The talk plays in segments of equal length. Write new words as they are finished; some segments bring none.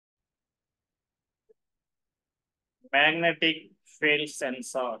Magnetic field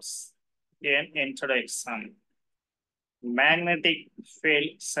sensors. In introduction, magnetic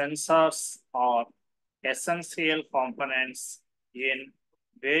field sensors are essential components in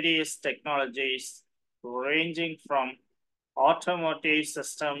various technologies ranging from automotive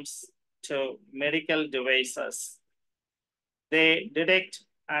systems to medical devices. They detect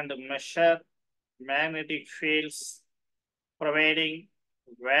and measure magnetic fields, providing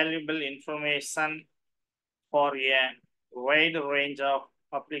valuable information for a wide range of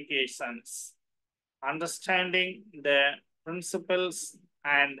applications. Understanding the principles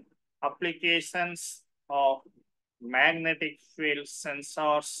and applications of magnetic field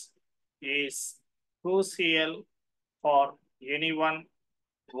sensors is crucial for anyone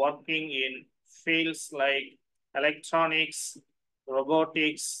working in fields like electronics,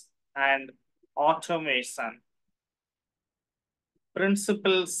 robotics, and automation.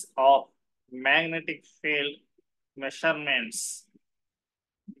 Principles of magnetic field measurements.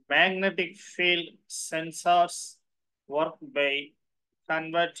 Magnetic field sensors work by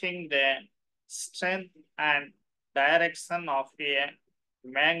converting the strength and direction of a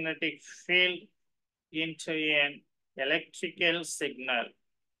magnetic field into an electrical signal.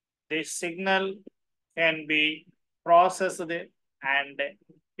 The signal can be processed and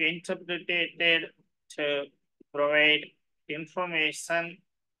interpreted to provide information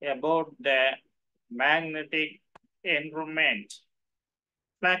about the magnetic environment.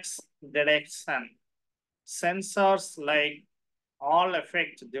 Flux detection. Sensors like all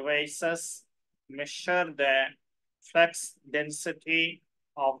effect devices measure the flux density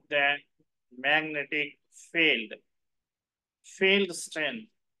of the magnetic field. Field strength.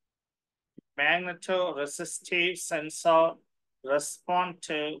 Magnetoresistive sensor respond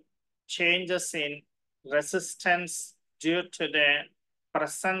to changes in resistance due to the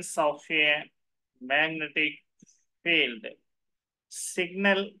presence of a magnetic field.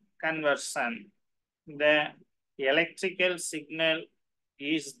 Signal conversion. The electrical signal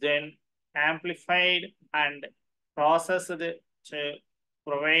is then amplified and processed to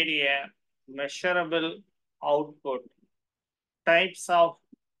provide a measurable output. Types of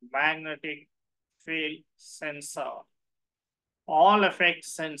magnetic field sensor. All effect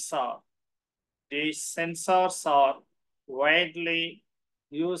sensor. These sensors are widely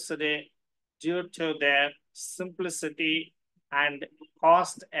used due to their simplicity and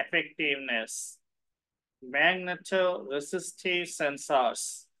cost effectiveness. Magnetoresistive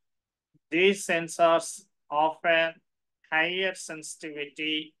sensors. These sensors offer higher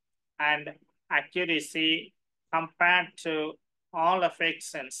sensitivity and accuracy compared to all effect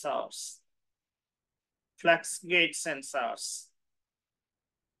sensors. Flux gauge sensors.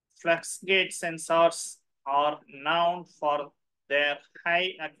 Flux gauge sensors are known for their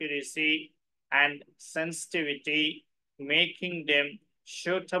high accuracy and sensitivity, making them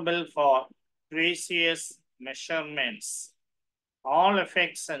suitable for precise measurements. All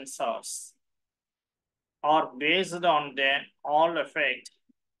effect sensors are based on the All effect,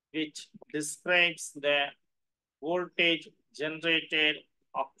 which describes the voltage generated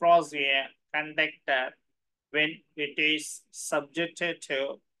across a conductor when it is subjected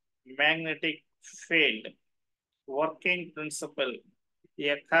to magnetic field. Working principle.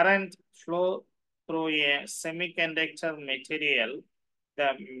 A current flow through a semiconductor material. The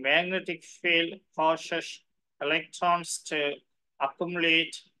magnetic field causes electrons to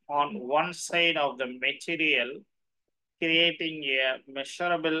accumulate on one side of the material, creating a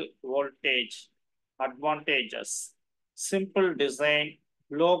measurable voltage advantages. Simple design,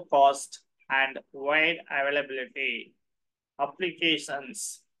 low cost, and wide availability.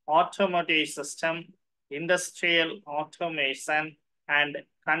 Applications, automotive system, industrial automation, and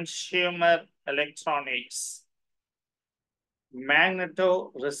consumer electronics.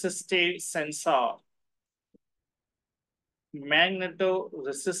 Magnetoresistive sensor.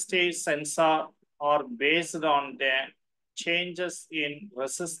 Magnetoresistive sensor are based on the changes in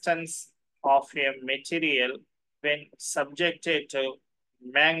resistance of a material when subjected to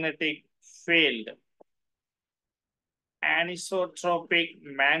magnetic field. Anisotropic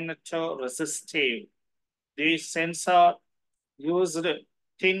magnetoresistive. These sensors used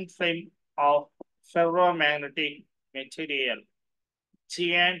thin film of ferromagnetic material.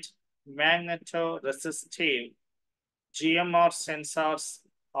 Giant magnetoresistive. GMR sensors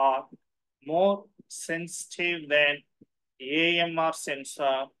are more sensitive than AMR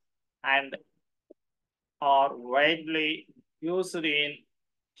sensor and are widely used in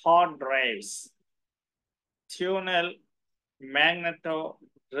hard drives. Tunnel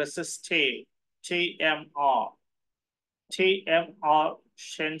magnetoresistive TMR. TMR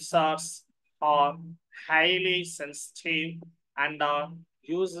sensors are highly sensitive and are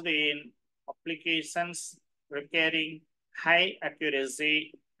used in applications requiring high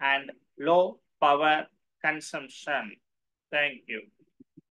accuracy and low power consumption. Thank you.